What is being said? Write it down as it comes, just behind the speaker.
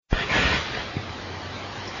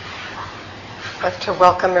I'd like to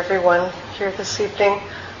welcome everyone here this evening.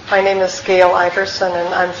 My name is Gail Iverson,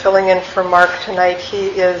 and I'm filling in for Mark tonight. He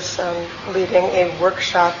is leading a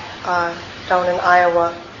workshop down in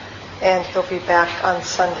Iowa, and he'll be back on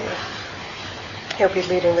Sunday. He'll be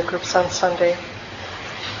leading the groups on Sunday.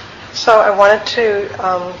 So I wanted to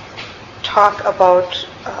talk about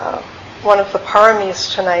one of the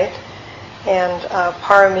Paramis tonight, and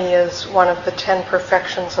Parami is one of the 10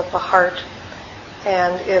 perfections of the heart,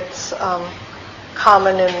 and it's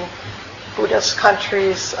common in Buddhist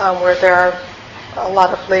countries where there are a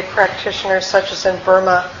lot of lay practitioners, such as in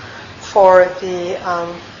Burma. For the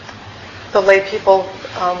lay people,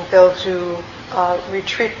 they'll do a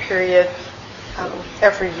retreat period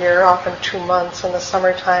every year, often 2 months in the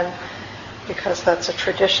summertime, because that's a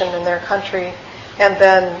tradition in their country. And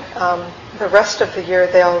then the rest of the year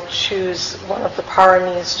they'll choose one of the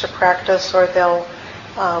paramis to practice, or they'll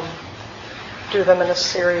do them in a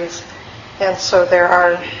series. And so there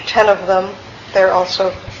are 10 of them. They're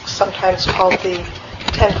also sometimes called the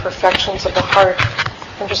 10 perfections of the heart.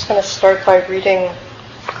 I'm just going to start by reading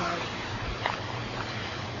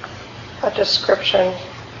a description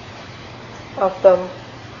of them.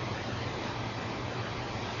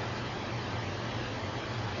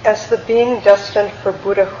 As the beings destined for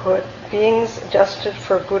Buddhahood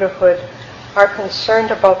are concerned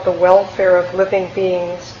about the welfare of living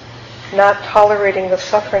beings, not tolerating the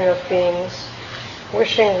suffering of beings,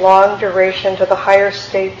 wishing long duration to the higher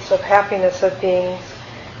states of happiness of beings,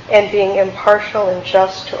 and being impartial and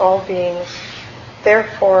just to all beings.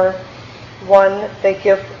 Therefore, 1, they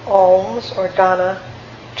give alms or dana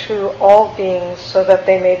to all beings so that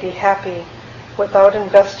they may be happy, without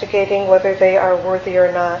investigating whether they are worthy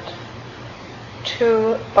or not.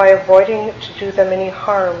 2, by avoiding to do them any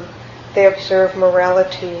harm, they observe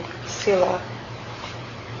morality, sila.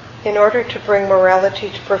 In order to bring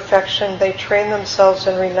morality to perfection, they train themselves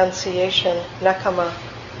in renunciation, nekkhamma.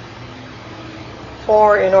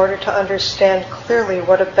 4, in order to understand clearly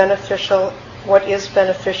what is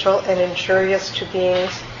beneficial and injurious to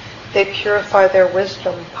beings, they purify their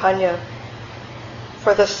wisdom, panya.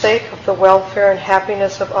 For the sake of the welfare and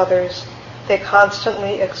happiness of others, they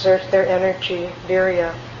constantly exert their energy,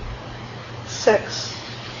 virya. 6,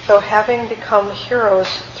 though having become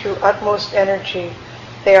heroes through utmost energy,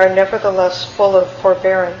 they are nevertheless full of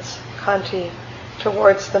forbearance, khanti,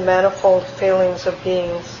 towards the manifold failings of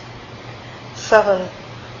beings. 7,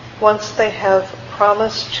 once they have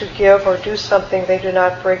promised to give or do something, they do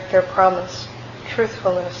not break their promise,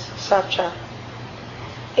 truthfulness, satcha.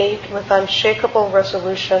 8, with unshakable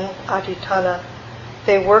resolution, adhitthana,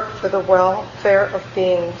 they work for the welfare of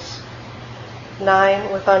beings.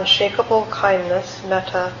 9, with unshakable kindness,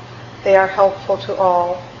 metta, they are helpful to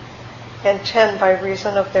all. And 10, by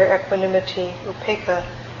reason of their equanimity, upekkha,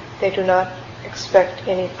 they do not expect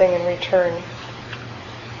anything in return.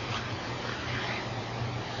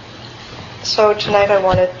 So tonight I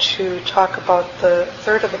wanted to talk about the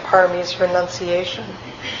third of the paramis, renunciation.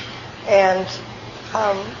 And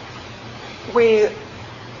we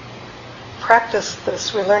practice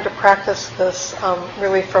this, we learn to practice this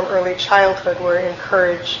really from early childhood. We're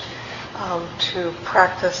encouraged to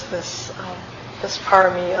practice this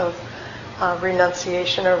parami of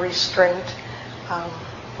renunciation or restraint.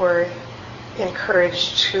 We're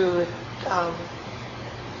encouraged to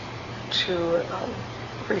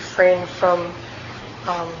refrain from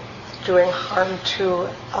doing harm to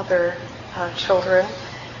other children,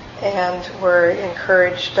 and we're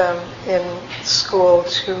encouraged in school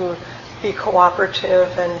to be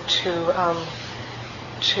cooperative and to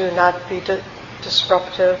not be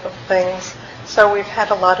disruptive of things. So we've had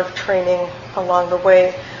a lot of training along the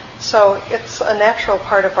way. So it's a natural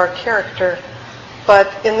part of our character.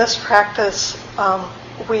 But in this practice,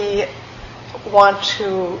 we want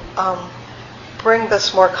to bring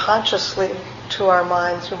this more consciously to our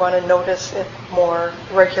minds. We want to notice it more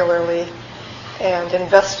regularly and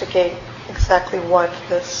investigate exactly what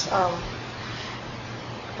this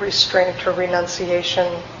restraint or renunciation,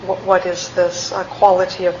 what is this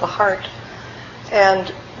quality of the heart.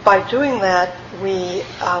 And by doing that, we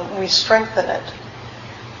strengthen it.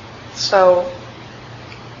 So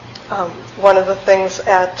one of the things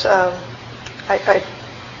I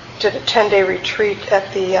did a 10-day retreat at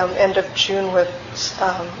the end of June with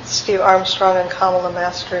Steve Armstrong and Kamala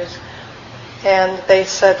Masters, and they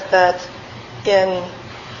said that in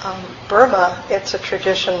Burma it's a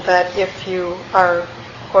tradition that if you are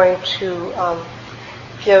going to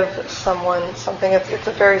give someone something, it's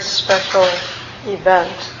a very special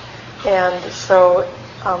event. And so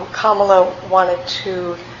Kamala wanted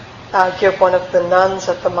to give one of the nuns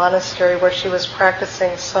at the monastery where she was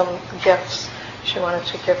practicing some gifts she wanted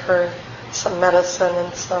to give her some medicine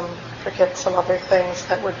and some other things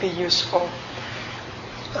that would be useful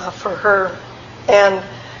for her. And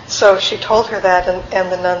so she told her that,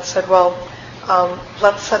 and the nun said, well,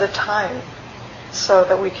 let's set a time so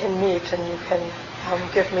that we can meet and you can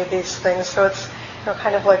give me these things. So it's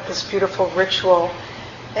kind of like this beautiful ritual.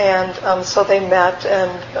 And so they met,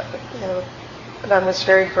 and the nun was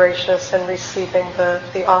very gracious in receiving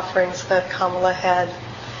the offerings that Kamala had.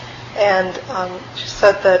 And she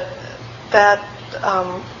said that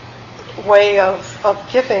way of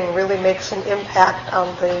giving really makes an impact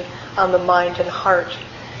on the mind and heart.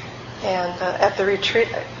 And at the retreat,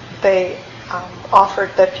 they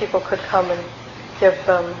offered that people could come and give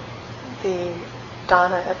them the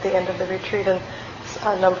dana at the end of the retreat, and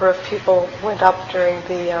a number of people went up during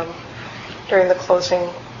the closing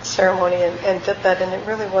ceremony and did that, and it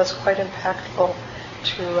really was quite impactful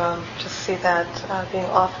to see that being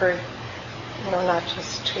offered, not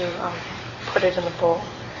just to put it in the bowl.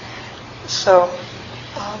 So,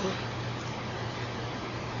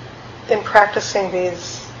 in practicing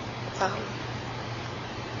these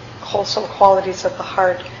wholesome qualities of the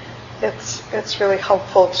heart, it's really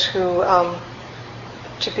helpful to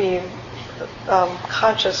be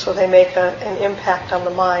conscious, so they make an impact on the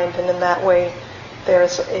mind, and in that way,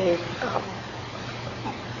 there's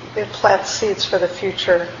it plants seeds for the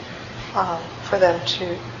future for them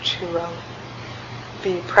to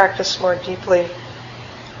be practiced more deeply.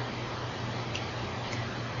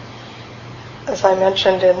 As I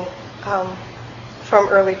mentioned, from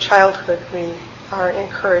early childhood, we are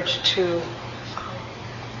encouraged to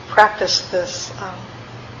practice this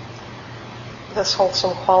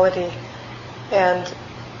wholesome quality. And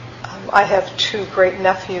I have two great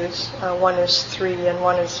nephews. One is 3 and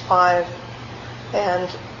one is 5. And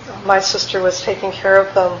my sister was taking care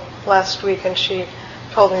of them last week, and she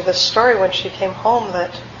told me this story when she came home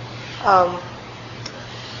that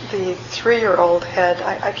the 3-year-old had,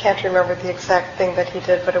 I can't remember the exact thing that he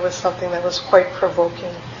did, but it was something that was quite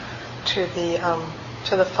provoking to the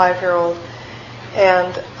 5-year-old.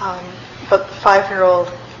 And but the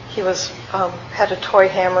 5-year-old, he was had a toy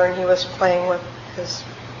hammer, and he was playing with his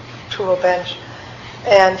tool bench,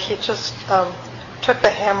 and he just took the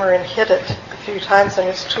hammer and hit it a few times on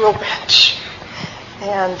his tool bench,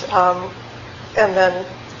 and then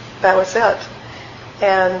that was it.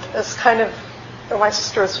 And it's my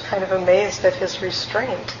sister was kind of amazed at his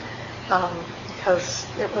restraint, because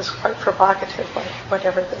it was quite provocative, like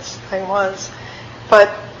whatever this thing was. But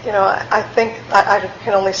I think I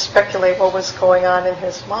can only speculate what was going on in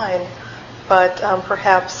his mind. But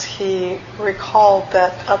perhaps he recalled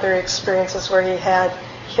that other experiences where he had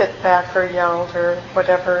hit back or yelled or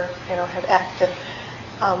whatever, had acted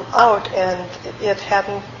out, and it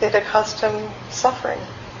had caused him suffering.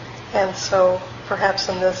 And so perhaps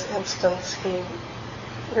in this instance he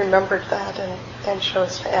remembered that and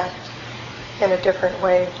chose to act in a different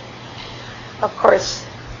way. Of course,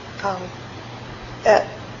 at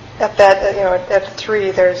that, at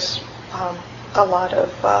 3, there's a lot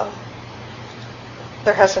of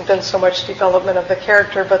there hasn't been so much development of the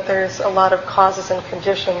character, but there's a lot of causes and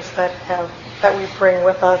conditions that we bring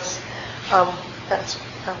with us. As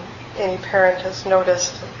any parent has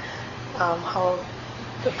noticed, how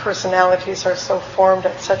the personalities are so formed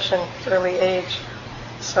at such an early age.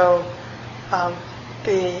 So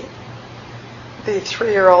the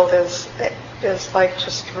 3-year-old is like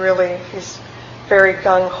just really, he's very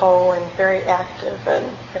gung-ho and very active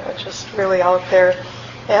and just really out there.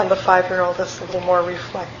 And the 5-year-old is a little more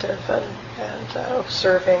reflective and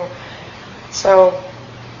observing. So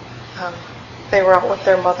they were out with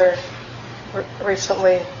their mother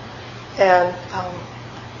recently, and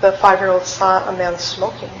the 5-year-old saw a man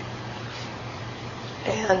smoking.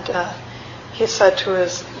 And he said to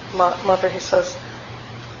his mother, he says,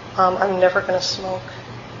 I'm never going to smoke.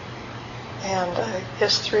 And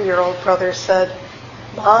his 3-year-old brother said,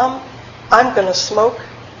 Mom, I'm going to smoke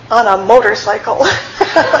on a motorcycle.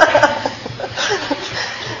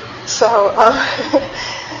 So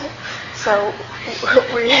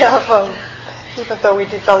we have, even though we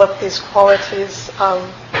develop these qualities,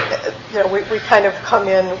 we kind of come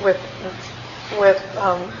in with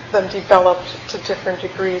them developed to different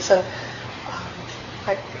degrees. And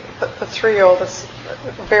the 3-year-old is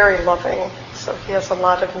very loving, so he has a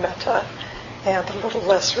lot of metta and a little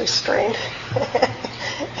less restraint.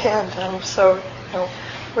 And so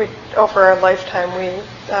we, over our lifetime,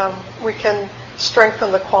 we can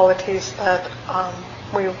strengthen the qualities that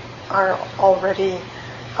we are already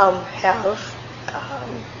have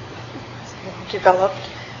developed,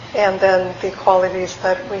 And then the qualities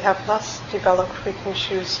that we have less developed, we can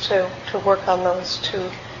choose to work on those,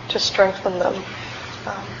 to strengthen them.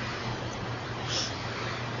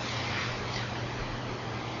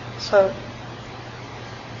 So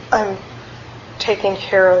I'm taking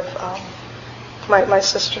care of, my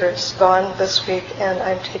sister is gone this week, and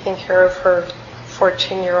I'm taking care of her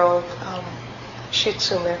 14-year-old Shih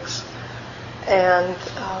Tzu mix. And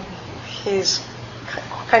he's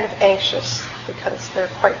kind of anxious because they're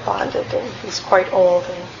quite bonded, and he's quite old,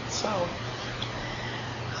 and so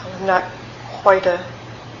I'm not quite the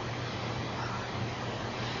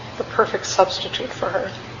perfect substitute for her.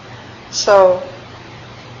 So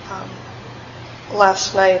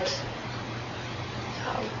last night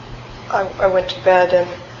I went to bed, and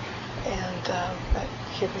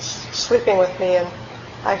he was sleeping with me, and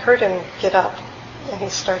I heard him get up, and he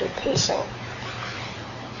started pacing.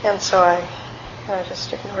 And so I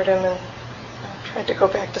just ignored him and tried to go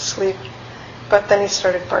back to sleep. But then he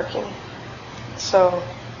started barking. So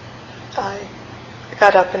I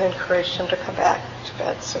got up and encouraged him to come back to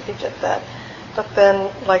bed, so he did that. But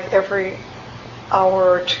then, like every hour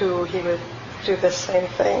or two, he would do this same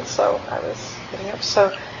thing, so I was getting up.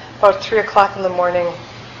 So about 3 o'clock in the morning,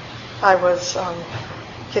 I was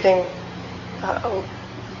getting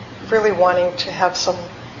really wanting to have some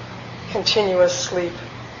continuous sleep.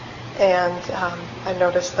 And I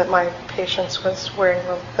noticed that my patience was wearing a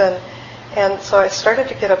little thin. And so I started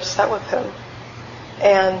to get upset with him.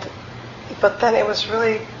 But then it was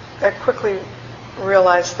really, I quickly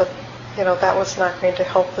realized that, that was not going to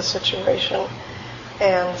help the situation.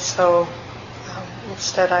 And so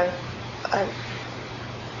instead I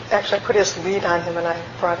put his lead on him, and I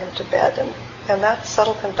brought him to bed. And that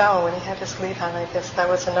settled him down. When he had his lead on, I guess that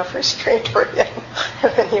was enough restraint for him.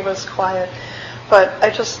 And then he was quiet. But I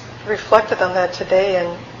just reflected on that today,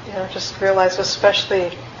 and just realized,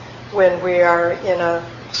 especially when we are in a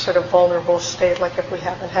sort of vulnerable state, like if we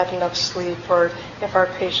haven't had enough sleep or if our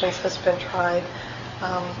patience has been tried,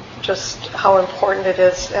 just how important it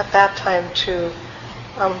is at that time to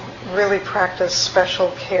really practice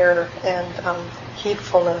special care and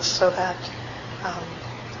heedfulness, so that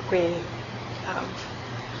we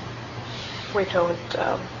don't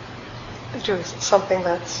do something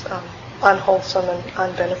that's unwholesome and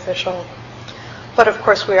unbeneficial. But of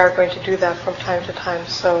course we are going to do that from time to time,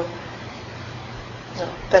 so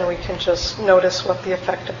then we can just notice what the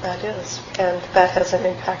effect of that is. And that has an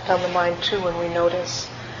impact on the mind too, when we notice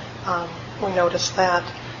that,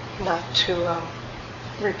 not to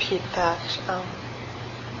repeat that,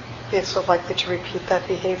 be so likely to repeat that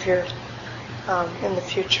behavior in the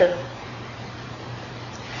future.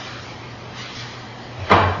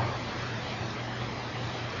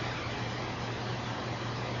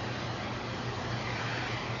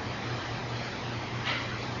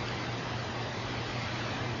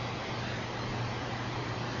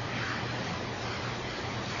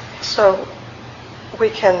 So we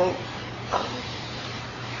can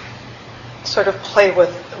sort of play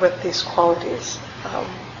with these qualities,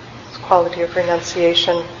 this quality of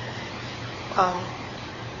renunciation.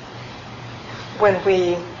 When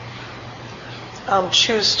we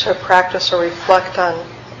choose to practice or reflect on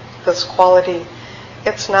this quality,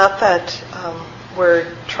 it's not that we're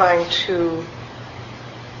trying to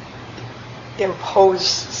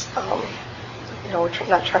impose, we're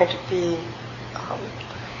not trying to be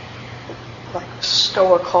like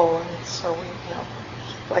stoical, and so we,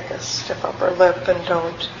 like a stiff upper lip and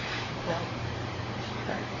don't,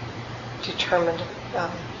 determined,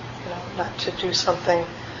 not to do something.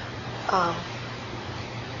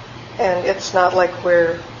 And it's not like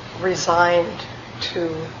we're resigned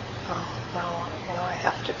to, I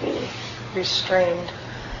have to be restrained.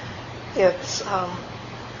 It's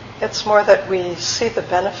more that we see the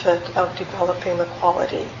benefit of developing the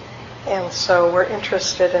quality, and so we're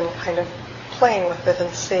interested in kind of playing with it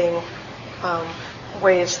and seeing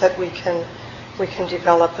ways that we can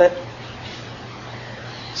develop it.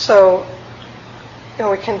 So,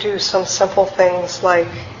 we can do some simple things like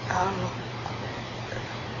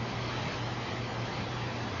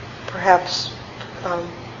perhaps,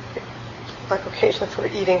 like occasionally if we're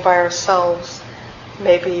eating by ourselves,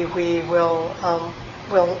 maybe we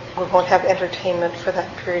won't have entertainment for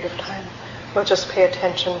that period of time. We'll just pay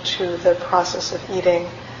attention to the process of eating,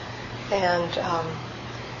 and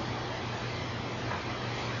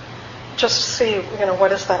just see,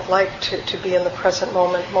 what is that like to be in the present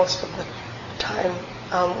moment. Most of the time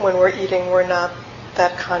when we're eating, we're not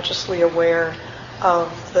that consciously aware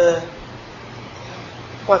of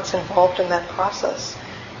what's involved in that process,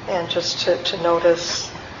 and just to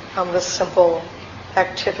notice this simple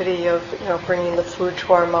activity of bringing the food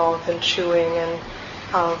to our mouth and chewing, and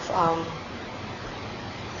of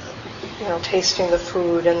tasting the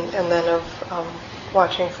food, and then of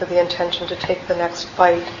watching for the intention to take the next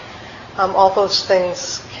bite. All those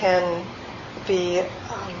things can be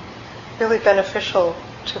really beneficial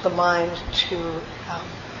to the mind to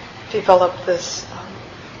develop this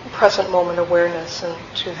present moment awareness, and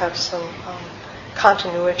to have some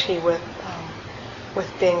continuity with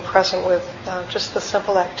being present with just the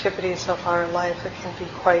simple activities of our life. It can be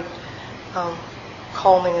quite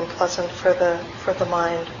calming and pleasant for the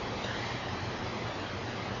mind.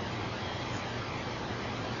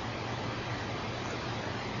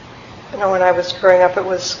 When I was growing up, it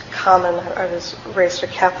was common. I was raised a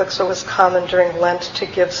Catholic, so it was common during Lent to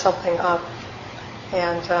give something up,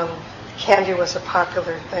 and candy was a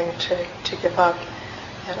popular thing to give up.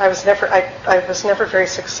 And I was never very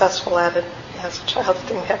successful at it as a child. I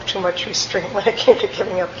didn't have too much restraint when it came to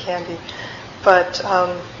giving up candy. But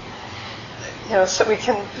so we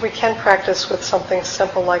can practice with something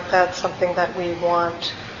simple like that, something that we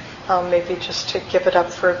want, maybe just to give it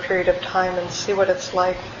up for a period of time and see what it's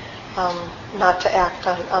like. Not to act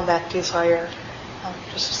on that desire,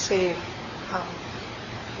 just to see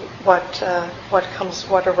what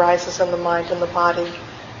arises in the mind and the body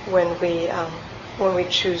when we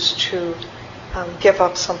choose to give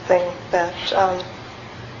up something that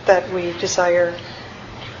we desire.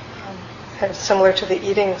 Kind of similar to the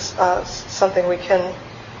eating, something we can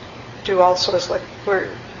do also is like we're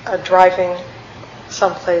driving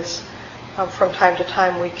someplace. From time to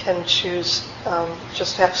time we can choose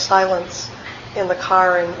just to have silence in the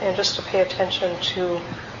car, and just to pay attention to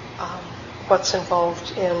what's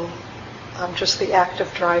involved in just the act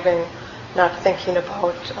of driving, not thinking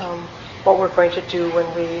about what we're going to do when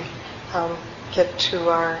we get to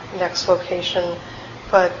our next location,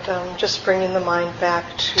 but just bringing the mind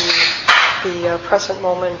back to the present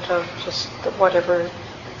moment of just whatever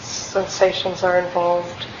sensations are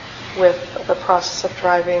involved with the process of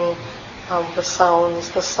driving, the sounds,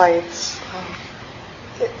 the sights.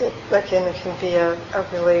 It can be a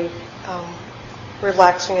really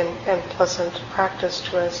relaxing and pleasant practice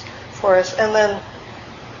for us. And then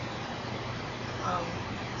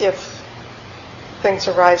if things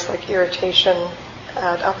arise like irritation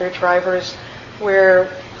at other drivers, we're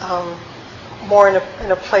more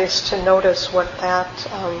in a place to notice what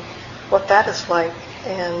that is like,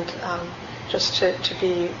 and just to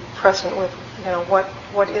be present with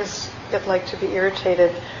what is it like to be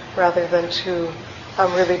irritated, rather than to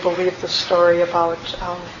really believe the story about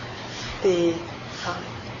the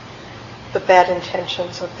bad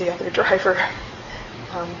intentions of the other driver.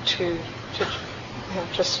 To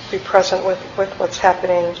just be present with what's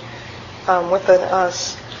happening within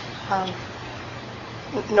us,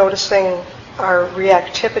 noticing our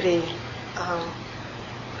reactivity.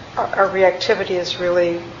 Our reactivity is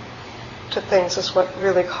really to things is what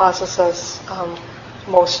really causes us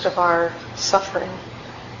most of our suffering,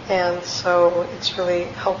 and so it's really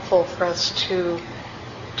helpful for us to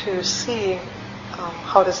see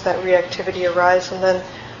how does that reactivity arise, and then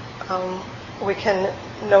we can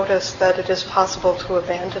notice that it is possible to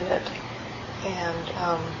abandon it, and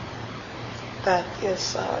that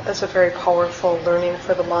is a very powerful learning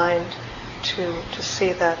for the mind to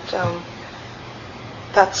see that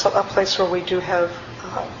that's a place where we do have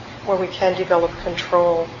where we can develop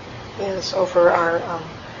control, is over our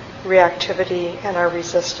reactivity and our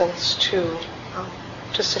resistance to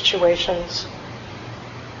situations.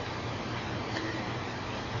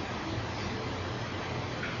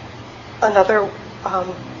 Another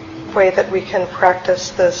way that we can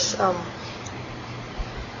practice this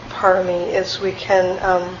Parami is we can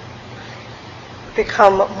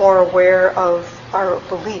become more aware of our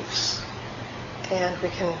beliefs, and we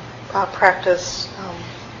can practice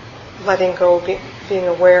letting go, being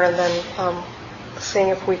aware, and then seeing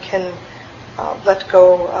if we can let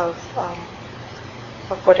go of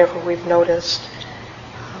whatever we've noticed.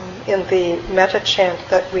 In the metta chant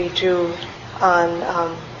that we do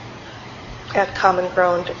at Common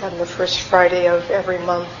Ground on the first Friday of every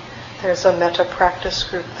month, there's a metta practice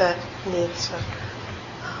group that meets, a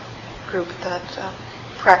group that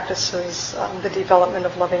practices the development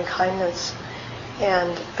of loving kindness.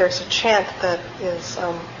 And there's a chant that is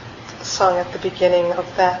sung at the beginning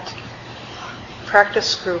of that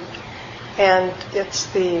practice group, and it's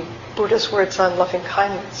the Buddha's words on loving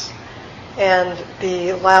kindness. And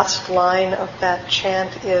the last line of that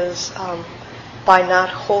chant is, by not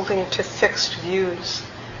holding to fixed views,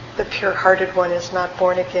 the pure-hearted one is not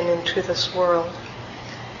born again into this world.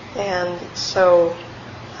 And so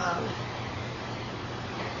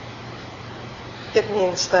it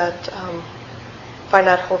means that by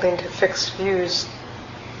not holding to fixed views,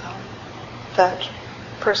 that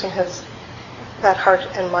person has, that heart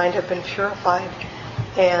and mind have been purified,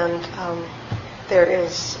 and there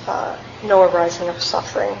is no arising of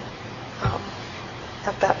suffering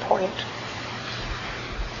at that point.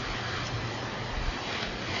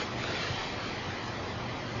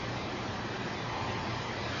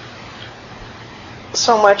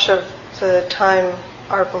 So much of the time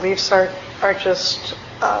our beliefs are just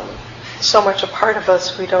so much a part of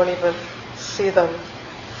us, we don't even see them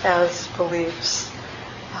as beliefs.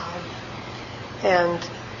 And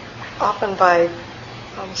often by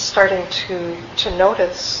starting to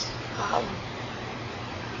notice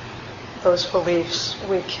those beliefs,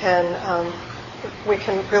 we can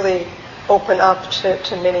really open up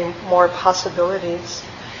to many more possibilities.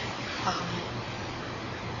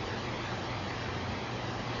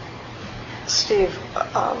 Steve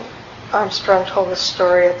Armstrong told a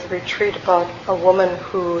story at the retreat about a woman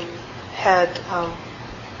who had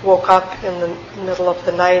woke up in the middle of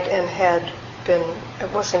the night and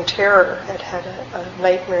was in terror, had a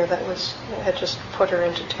nightmare that had just put her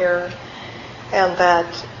into terror, and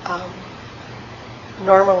that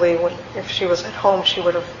normally if she was at home, she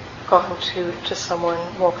would have gone to someone,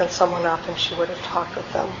 woken someone up, and she would have talked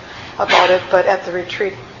with them about it. But at the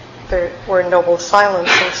retreat, there were noble silence,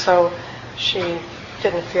 and so she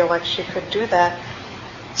didn't feel like she could do that.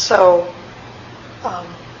 So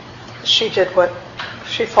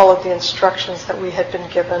she followed the instructions that we had been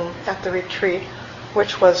given at the retreat,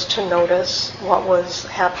 which was to notice what was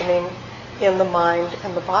happening in the mind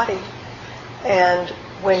and the body. And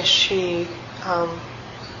when she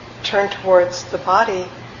turned towards the body,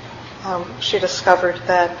 she discovered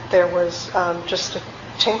that there was just a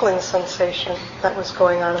tingling sensation that was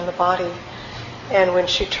going on in the body. And when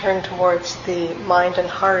she turned towards the mind and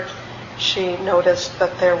heart, she noticed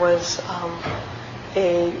that there was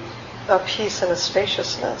a peace and a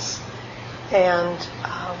spaciousness. And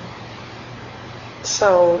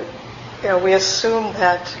so, we assume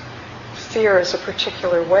that fear is a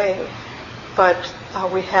particular way, but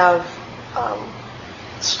we have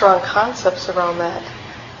strong concepts around that.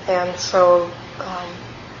 And so,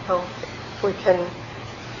 we can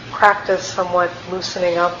practice somewhat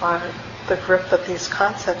loosening up the grip that these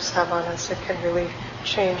concepts have on us. It can really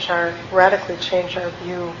radically change our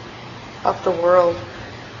view of the world.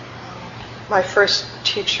 My first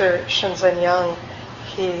teacher, Shinzen Young,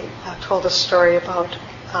 he told a story about,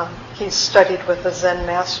 he studied with a Zen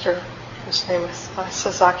master whose name is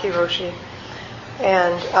Sasaki Roshi.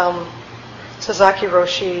 And Sasaki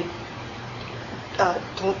Roshi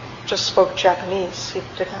just spoke Japanese. He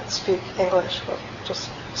did not speak English, well, just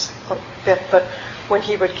a bit. But when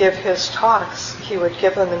he would give his talks, he would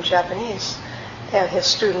give them in Japanese, and his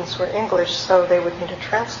students were English, so they would need a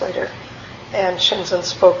translator. And Shinzen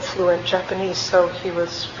spoke fluent Japanese, so he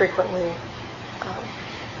was frequently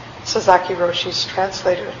Sasaki Roshi's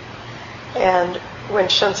translator. And when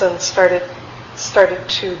Shinzen started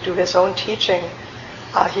to do his own teaching,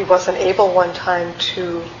 he wasn't able one time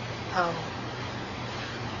to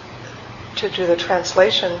do the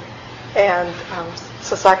translation, and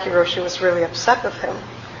Sasaki Roshi was really upset with him,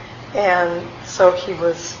 and so he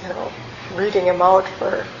was, reading him out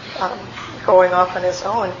for going off on his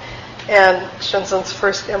own. And Shinzen's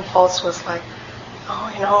first impulse was like,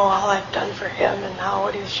 all I've done for him, and now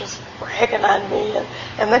he's just bragging on me.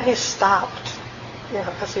 And then he stopped,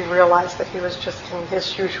 because he realized that he was just in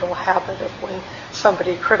his usual habit of when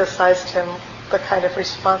somebody criticized him, the kind of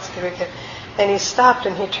response he would get. And he stopped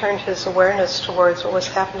and he turned his awareness towards what was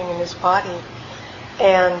happening in his body.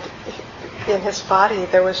 And in his body,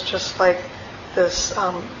 there was just like this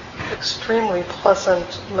extremely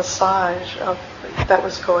pleasant massage that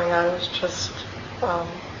was going on. It was just,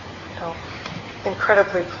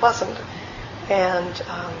 incredibly pleasant. And,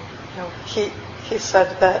 he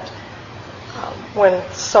said that when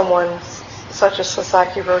someone such as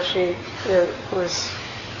Sasaki Roshi, who is,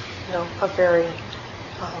 a very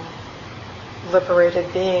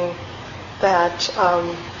liberated being, that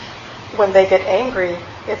when they get angry,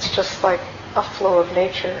 it's just like a flow of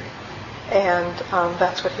nature. And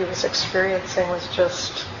that's what he was experiencing, was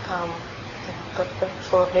just the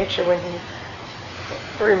flow of nature when he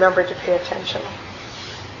remembered to pay attention.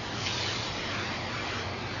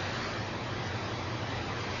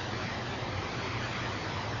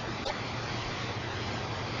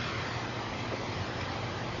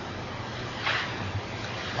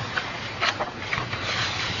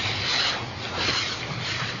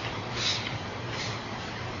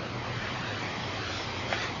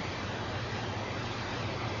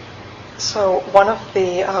 So one of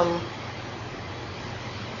the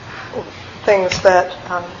things that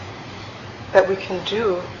we can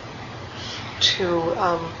do to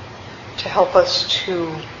help us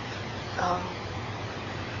to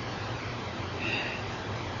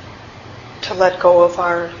let go of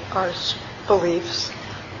our beliefs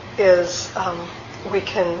is we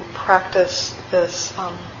can practice this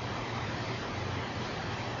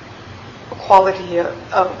quality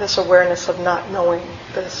of this awareness of not knowing,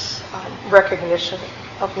 this recognition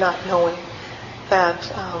of not knowing,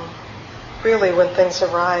 that really when things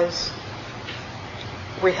arise,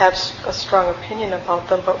 we have a strong opinion about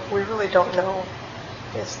them, but we really don't know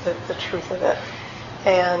is the truth of it.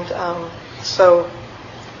 And so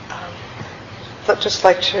I'd just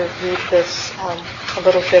like to read this a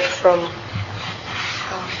little bit from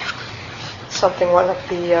something one of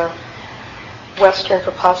the Western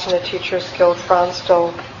Vipassana teachers, Gail,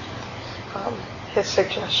 his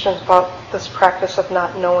suggestions about this practice of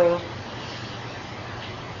not knowing.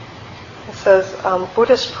 It says,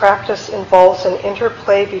 Buddhist practice involves an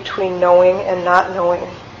interplay between knowing and not knowing.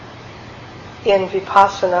 In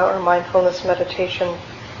Vipassana, or mindfulness meditation,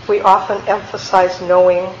 we often emphasize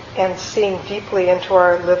knowing and seeing deeply into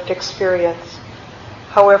our lived experience.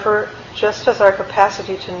 However, just as our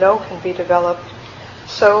capacity to know can be developed,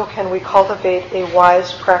 so can we cultivate a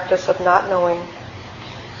wise practice of not knowing.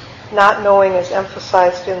 Not knowing is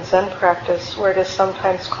emphasized in Zen practice, where it is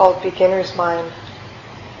sometimes called beginner's mind.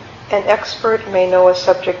 An expert may know a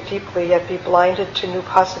subject deeply, yet be blinded to new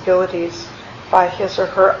possibilities by his or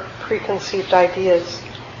her preconceived ideas.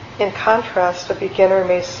 In contrast, a beginner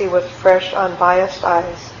may see with fresh, unbiased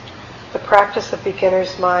eyes. The practice of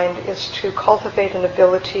beginner's mind is to cultivate an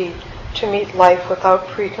ability to meet life without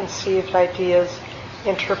preconceived ideas,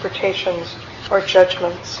 interpretations, or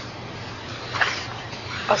judgments.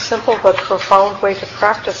 A simple but profound way to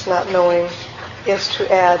practice not knowing is to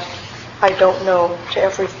add, I don't know, to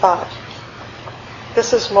every thought.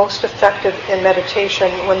 This is most effective in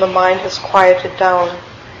meditation when the mind has quieted down.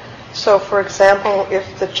 So, for example,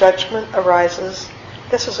 if the judgment arises,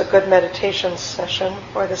 this is a good meditation session,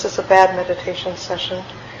 or this is a bad meditation session,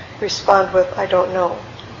 respond with, I don't know.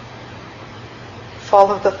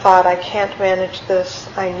 Follow the thought, I can't manage this,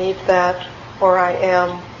 I need that, or I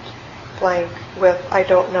am blank with, I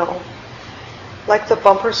don't know. Like the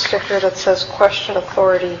bumper sticker that says question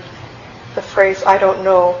authority, the phrase I don't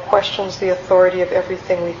know questions the authority of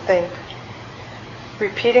everything we think.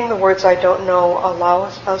 Repeating the words I don't know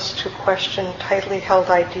allows us to question tightly held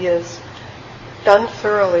ideas. Done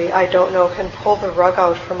thoroughly, I don't know can pull the rug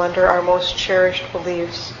out from under our most cherished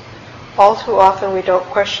beliefs. All too often we don't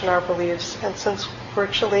question our beliefs, and since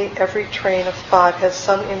virtually every train of thought has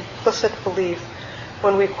some implicit belief,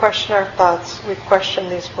 when we question our thoughts, we question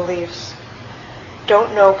these beliefs.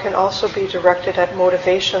 Don't know can also be directed at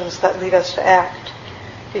motivations that lead us to act.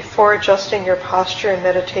 Before adjusting your posture in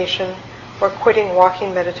meditation or quitting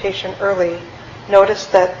walking meditation early, notice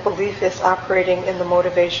that belief is operating in the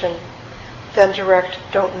motivation. Then direct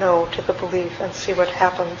don't know to the belief and see what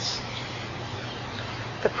happens.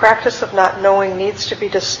 The practice of not knowing needs to be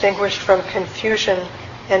distinguished from confusion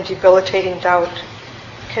and debilitating doubt.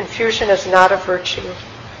 Confusion is not a virtue.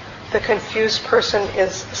 The confused person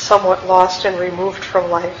is somewhat lost and removed from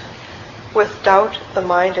life. With doubt, the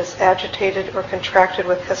mind is agitated or contracted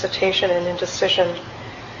with hesitation and indecision.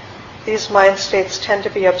 These mind states tend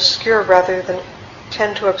to obscure rather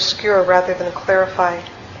than clarify.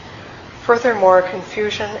 Furthermore,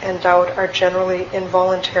 confusion and doubt are generally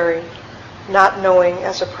involuntary. Not knowing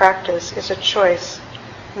as a practice is a choice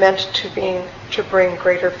meant to bring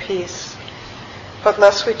greater peace. But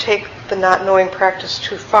lest we take the not knowing practice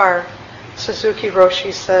too far, Suzuki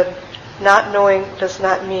Roshi said, not knowing does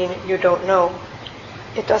not mean you don't know.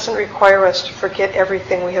 It doesn't require us to forget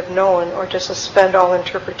everything we have known or to suspend all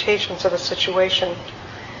interpretations of a situation.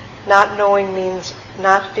 Not knowing means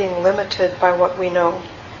not being limited by what we know,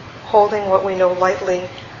 holding what we know lightly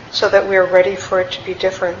so that we are ready for it to be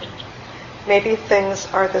different. Maybe things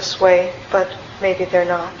are this way, but maybe they're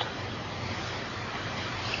not.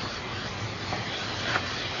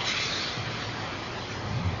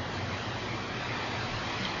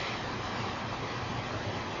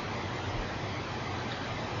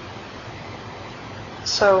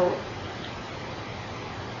 So,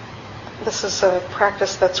 this is a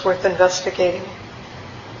practice that's worth investigating.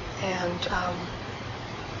 And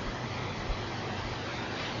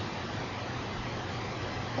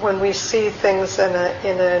when we see things in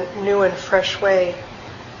a new and fresh way,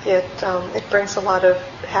 it brings a lot of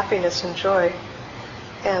happiness and joy.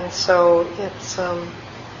 And so it's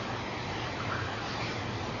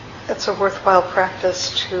a worthwhile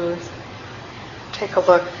practice to take a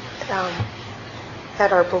look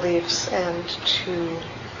at our beliefs and to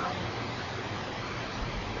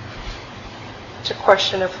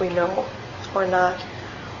question if we know or not.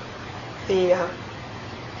 The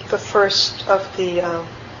first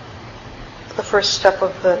step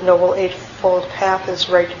of the Noble Eightfold Path is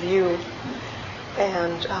right view,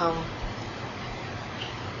 and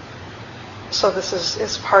so this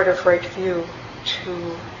is part of right view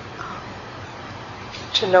to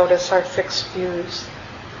notice our fixed views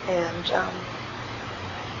and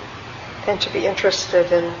to be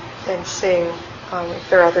interested in seeing if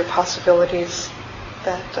there are other possibilities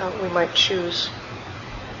that we might choose.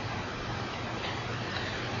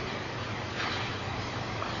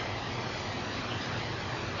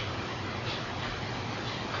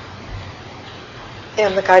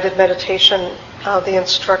 In the guided meditation, the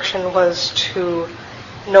instruction was to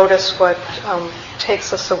notice what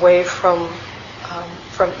takes us away from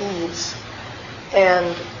ease.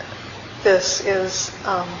 And this is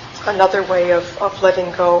another way of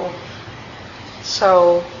letting go.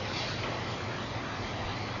 So,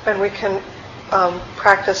 and we can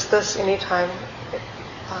practice this anytime,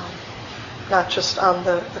 not just on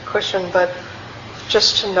the cushion, but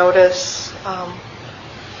just to notice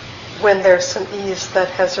when there's some ease that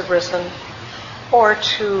has arisen, or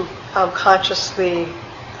to consciously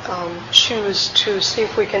choose to see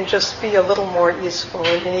if we can just be a little more easeful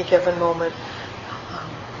in any given moment.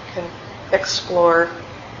 We can explore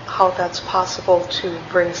how that's possible to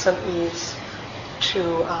bring some ease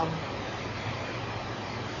to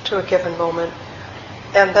a given moment,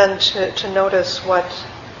 and then to notice what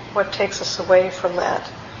takes us away from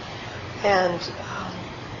that. And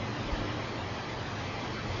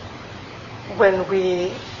when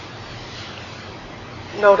we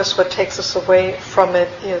notice what takes us away from it,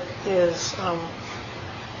 it is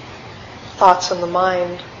thoughts in the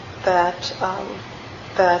mind that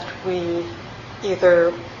we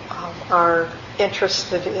either are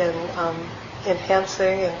interested in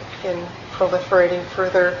enhancing and in proliferating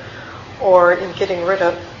further, or in getting rid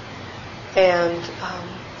of. And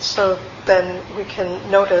so then we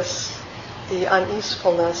can notice the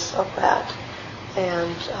uneasefulness of that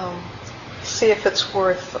and see if it's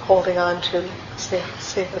worth holding on to, see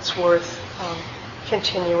if it's worth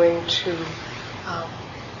continuing to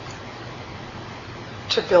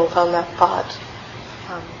build on that thought.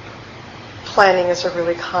 Planning is a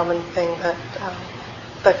really common thing that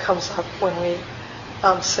comes up when we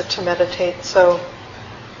sit to meditate. So,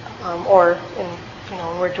 or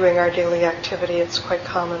when we're doing our daily activity, it's quite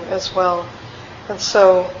common as well. And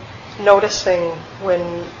so, noticing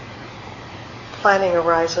when planning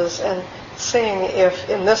arises and seeing if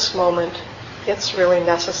in this moment it's really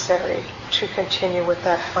necessary to continue with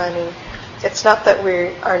that planning. It's not that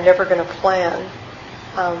we are never going to plan.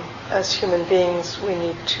 As human beings, we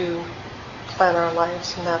need to plan our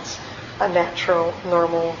lives, and that's a natural,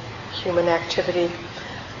 normal human activity.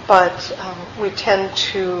 But we tend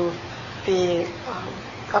to be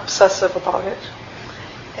obsessive about it.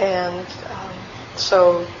 And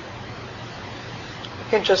so we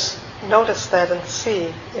can just notice that and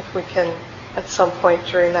see if we can, at some point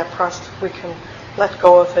during that process, we can let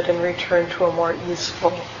go of it and return to a more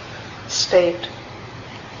easeful state.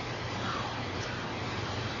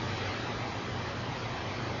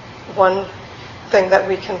 One thing that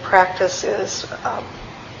we can practice is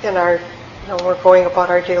in our, when we're going about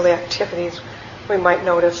our daily activities, we might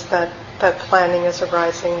notice that planning is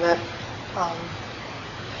arising, that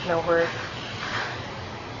we're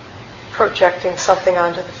projecting something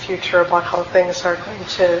onto the future about how things are going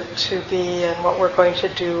to be and what we're going to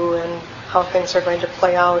do and how things are going to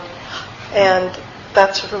play out. And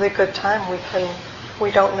that's a really good time.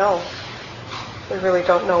 We don't know. We really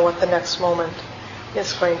don't know what the next moment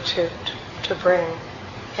is going to bring.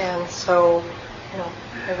 And so,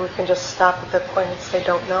 maybe we can just stop at that point and say,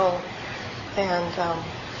 don't know. And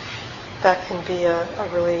that can be a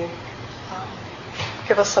really,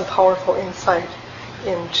 give us some powerful insight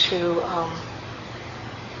into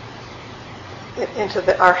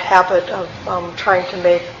our habit of trying to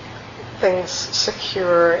make things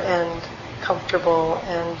secure and comfortable,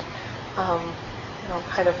 and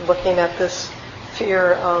kind of looking at this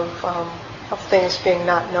fear of things being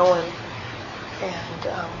not known. And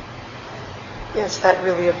is that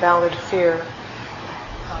really a valid fear?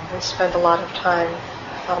 We spend a lot of time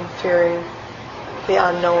fearing the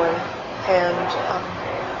unknown, and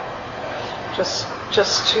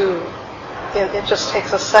it just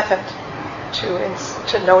takes a second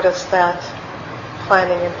to notice that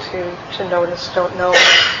planning and to notice don't know,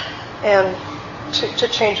 and to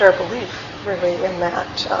change our belief really in that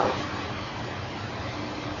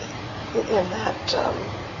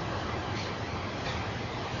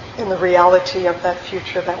in the reality of that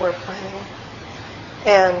future that we're planning.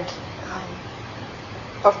 And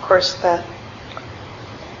of course, that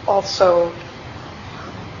also,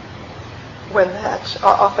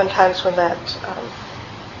 oftentimes when that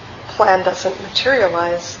plan doesn't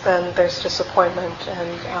materialize, then there's disappointment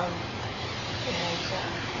and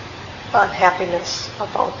unhappiness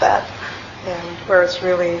about that. And whereas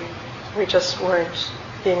really we just weren't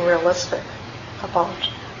being realistic about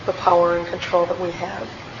the power and control that we have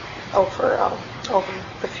over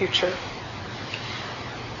the future.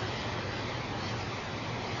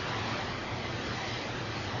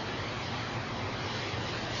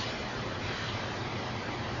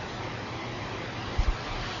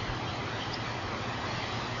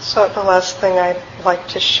 So the last thing I'd like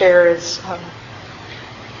to share is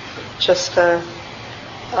just a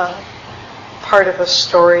part of a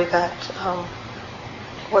story that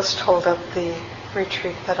was told at the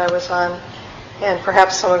retreat that I was on, and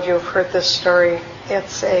perhaps some of you have heard this story.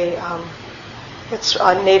 It's a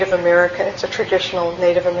Native American. It's a traditional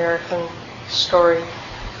Native American story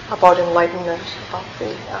about enlightenment, about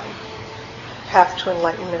the path to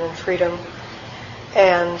enlightenment and freedom,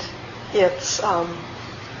 and it's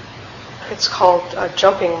called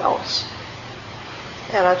Jumping Mouse.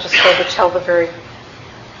 And I'm just going to tell the very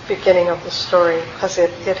beginning of the story because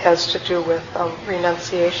it has to do with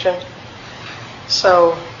renunciation.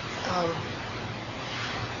 So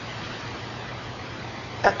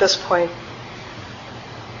at this point,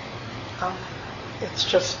 it's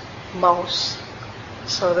just mouse.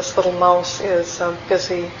 So this little mouse is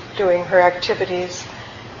busy doing her activities,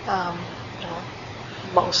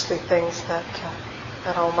 mostly things that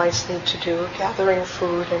all mice need to do, gathering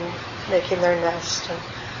food and making their nest and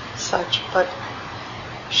such. But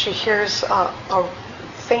she hears a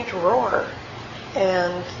faint roar,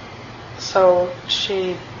 and so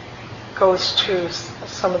she goes to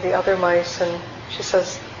some of the other mice and she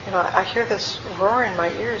says, I hear this roar in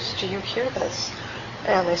my ears. Do you hear this?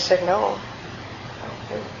 And they said, no,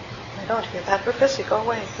 we don't hear that. We're busy. Go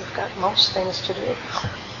away. We've got most things to do.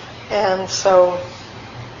 And so,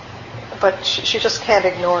 but she just can't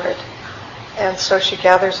ignore it. And so she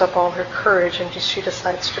gathers up all her courage and she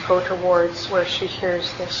decides to go towards where she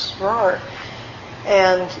hears this roar.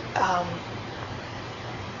 And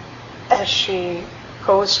as she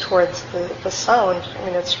goes towards the sound,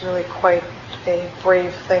 it's really quite a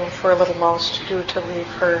brave thing for a little mouse to do, to leave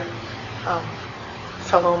her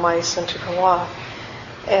fellow mice and to go off.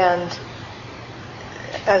 And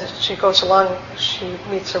as she goes along, she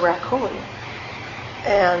meets a raccoon.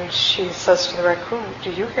 And she says to the raccoon,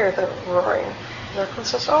 do you hear the roaring? And the raccoon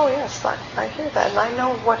says, oh yes, I hear that, and I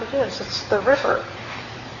know what it is. It's the river.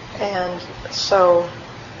 And so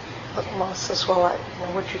the mouse says, well,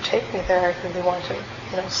 would you take me there? I really want to,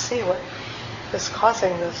 see what is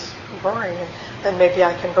causing this roaring, and then maybe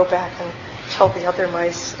I can go back and tell the other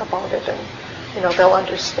mice about it, and they'll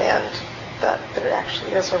understand that there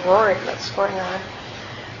actually is a roaring that's going on.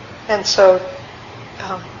 And so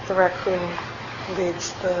the raccoon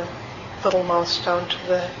leads the little mouse down to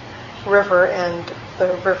the river, and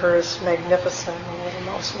the river is magnificent. The little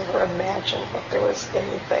mouse never imagined that there was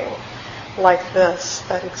anything like this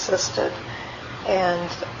that existed, and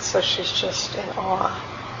so she's just in awe.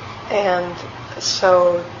 And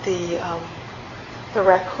so the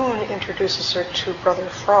raccoon introduces her to Brother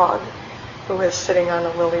Frog, who is sitting on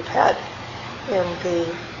a lily pad in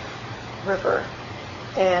the river,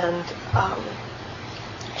 and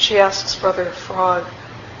she asks Brother Frog,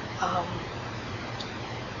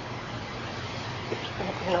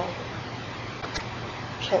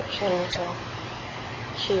 can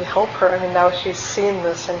he help her? Now she's seen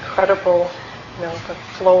this incredible, the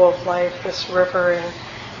flow of life, this river,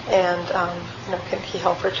 and can he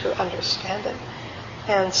help her to understand it?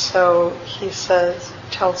 And so he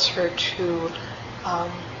tells her to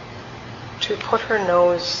put her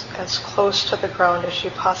nose as close to the ground as she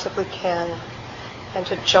possibly can, and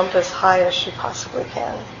to jump as high as she possibly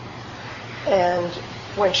can. And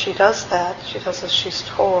when she does that, she does as she's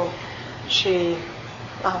told, she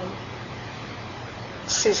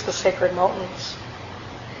sees the sacred mountains,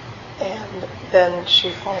 and then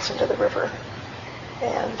she falls into the river,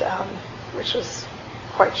 and which was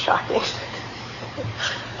quite shocking.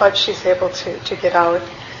 But she's able to get out,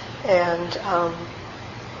 and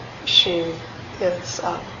she is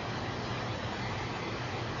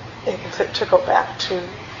able to go back to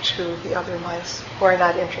the other mice who are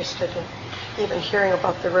not interested in even hearing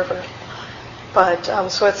about the river. But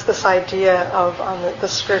so it's this idea of on the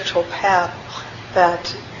spiritual path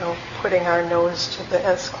that putting our nose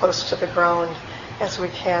as close to the ground as we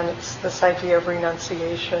can. It's this idea of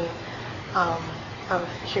renunciation, of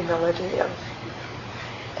humility,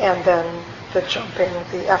 and then the jumping,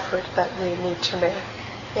 the effort that we need to make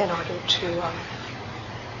in order to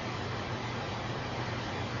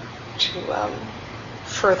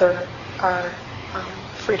further our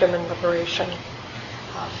freedom and liberation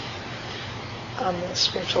on the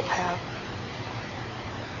spiritual path.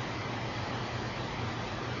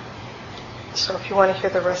 So if you want to hear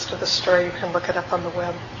the rest of the story, you can look it up on the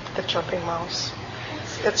web, The Jumping Mouse.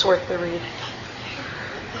 It's worth the read.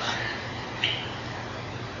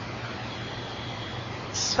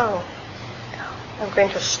 So I'm going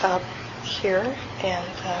to stop here and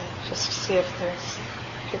just see if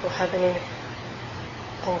people have any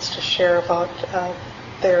things to share about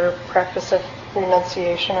their practice of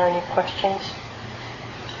renunciation or any questions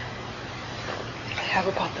I have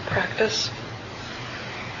about the practice.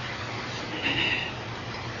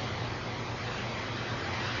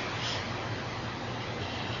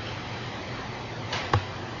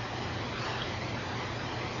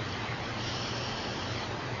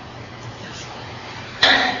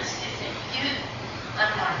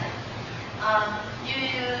 You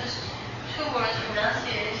used two words,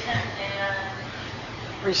 renunciation and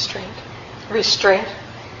restraint. Restraint,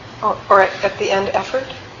 or at the end, effort.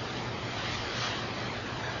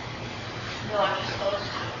 No, I'm supposed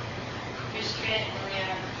to. Restraint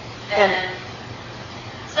and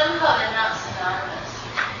somehow they're not synonymous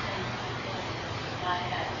in my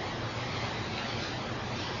head.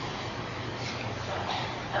 So,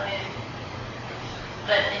 I mean,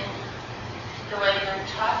 but in the way you're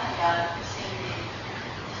talking about it, it seems to be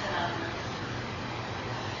synonymous.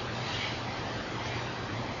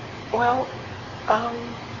 Well,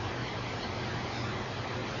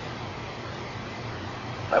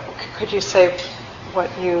 could you say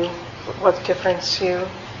what difference you?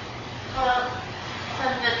 Well,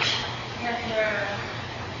 when your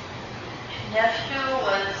nephew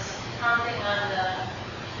was pounding on the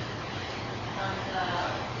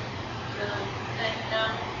little thing,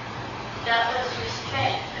 that was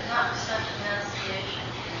restraint, but not such renunciation.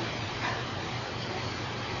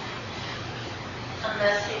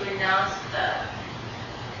 Unless he renounced the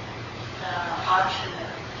option of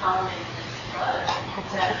pounding his brother.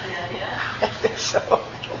 Is that the idea? I think so.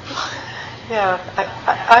 Yeah,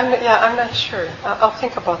 I'm not sure. I'll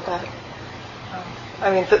think about that.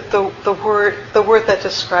 I mean, the word that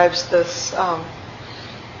describes this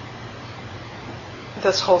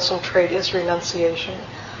this wholesome trait is renunciation,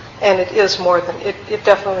 and it is more than it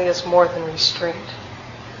definitely is more than restraint.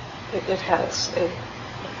 It has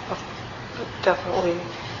definitely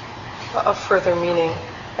a further meaning.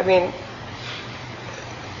 I mean,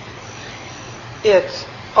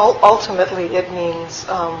 ultimately it means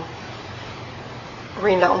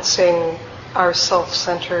renouncing our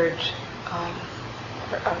self-centered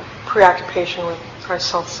preoccupation with our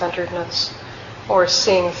self-centeredness, or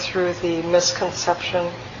seeing through the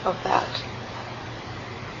misconception of that.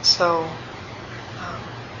 So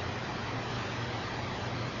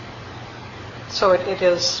it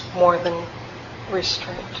is more than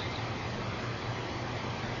restraint.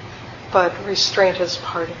 But restraint is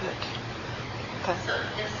part of it. So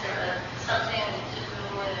is there something to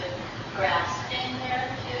do with grasping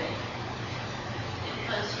there too?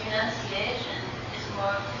 Because renunciation is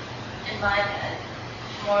more, in my head,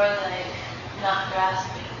 more like not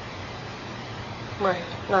grasping. Right,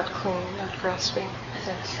 not clinging, not grasping. Is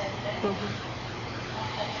it the same thing? Mm-hmm.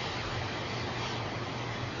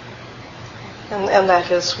 Okay. And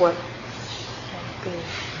that is what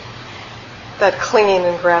that clinging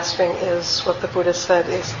and grasping is what the Buddha said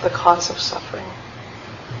is the cause of suffering.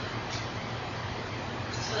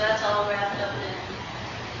 So that's all wrapped up in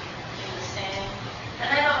the same. And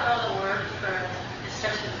I don't know the word for it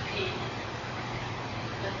starts with P.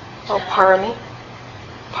 Oh, Parami?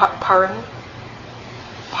 Parami?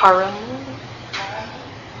 Parami?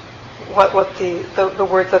 What the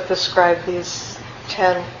word that described these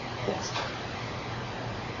 10? Yes.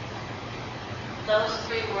 Those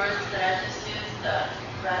three words that I just used, the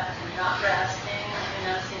not grasping,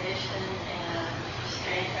 renunciation, and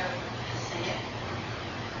restraint are the same.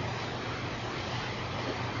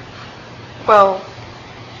 Well,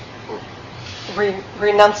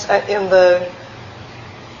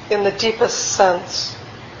 in the deepest sense,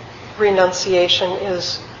 renunciation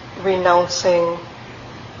is renouncing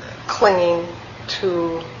clinging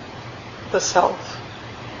to the self.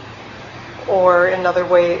 Or another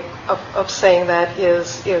way of saying that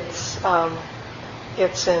is it's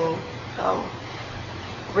in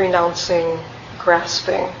renouncing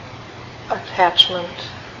grasping, attachment.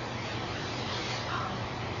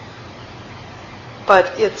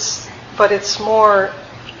 But it's more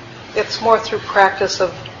it's more through practice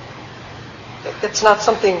of, it's not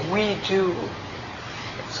something we do,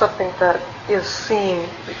 it's something that is seen.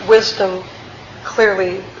 Wisdom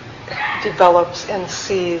clearly develops and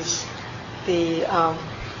sees the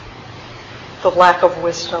lack of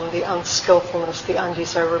wisdom, the unskillfulness, the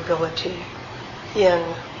undesirability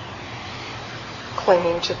in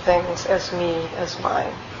clinging to things as me, as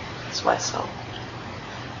mine, as myself.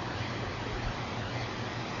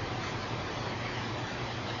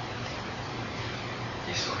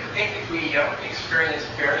 So I think if we experience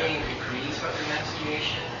varying degrees of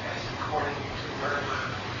renunciation as according to wherever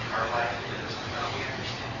our life is, we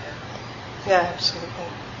understand that. Yeah, absolutely.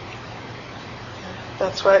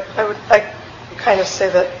 That's why I kind of say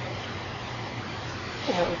that,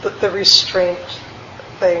 the restraint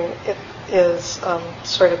thing, it is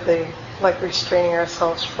sort of like restraining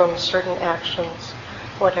ourselves from certain actions,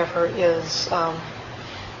 whatever is,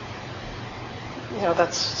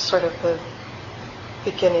 that's sort of the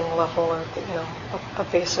beginning level, or a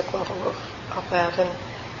basic level of that.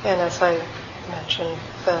 And as I mentioned,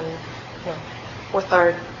 then with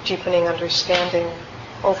our deepening understanding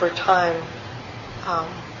over time,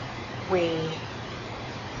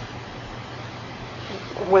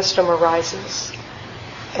 wisdom arises,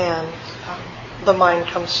 and the mind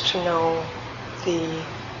comes to know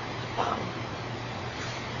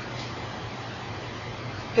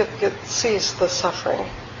it sees the suffering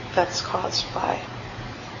that's caused by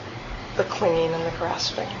the clinging and the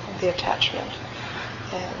grasping, the attachment,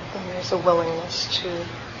 and then there's a willingness to,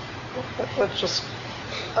 with just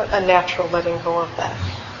a natural letting go of that,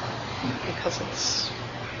 because it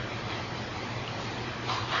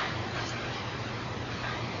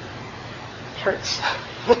hurts.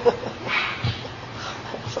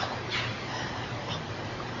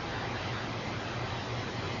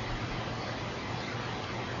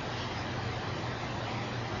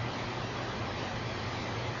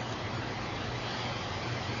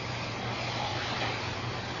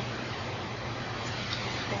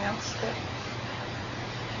 Anything else that?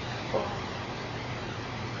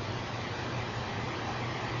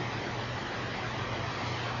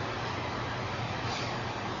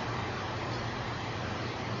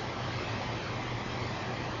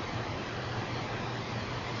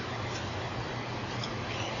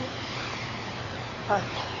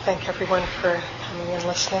 Thank everyone for coming and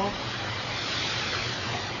listening.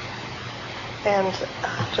 And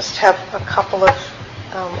just have a couple of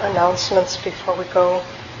announcements before we go.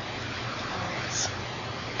 It's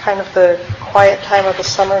kind of the quiet time of the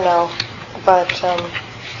summer now, but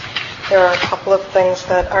there are a couple of things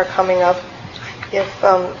that are coming up. If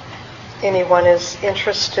anyone is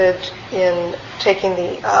interested in taking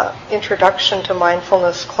the Introduction to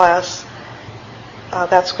Mindfulness class,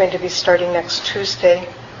 that's going to be starting next Tuesday,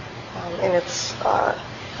 and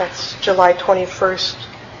that's July 21st.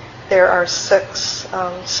 There are 6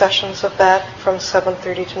 sessions of that from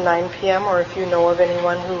 7:30 to 9 p.m., or if you know of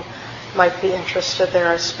anyone who might be interested, there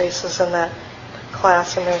are spaces in that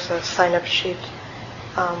class, and there's a sign-up sheet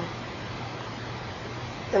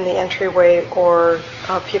in the entryway, or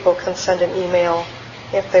people can send an email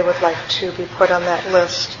if they would like to be put on that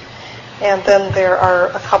list. And then there are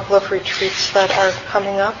a couple of retreats that are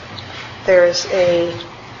coming up. There's a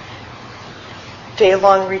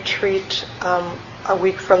day-long retreat a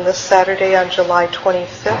week from this Saturday on July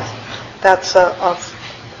 25th. That's a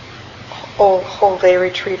whole day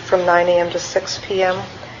retreat from 9 a.m. to 6 p.m.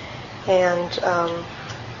 And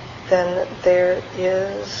then there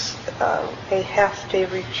is a half-day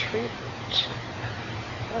retreat.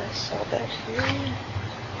 I saw that here.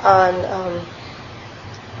 On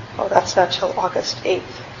that's not till August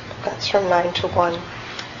 8th. That's from 9 to 1.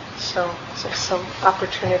 So there's some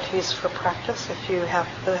opportunities for practice if you have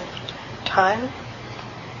the time.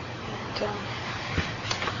 And,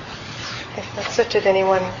 if that's it, did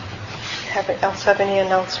anyone else have any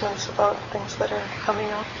announcements about things that are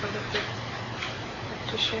coming up or that they'd like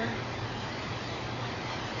to share?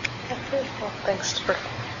 Okay, well, thanks for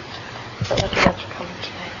letting us come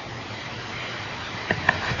tonight.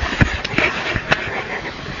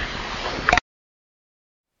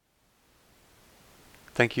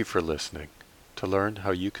 Thank you for listening. To learn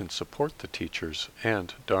how you can support the teachers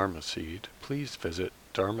and Dharma Seed, please visit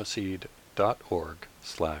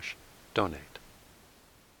dharmaseed.org/donate.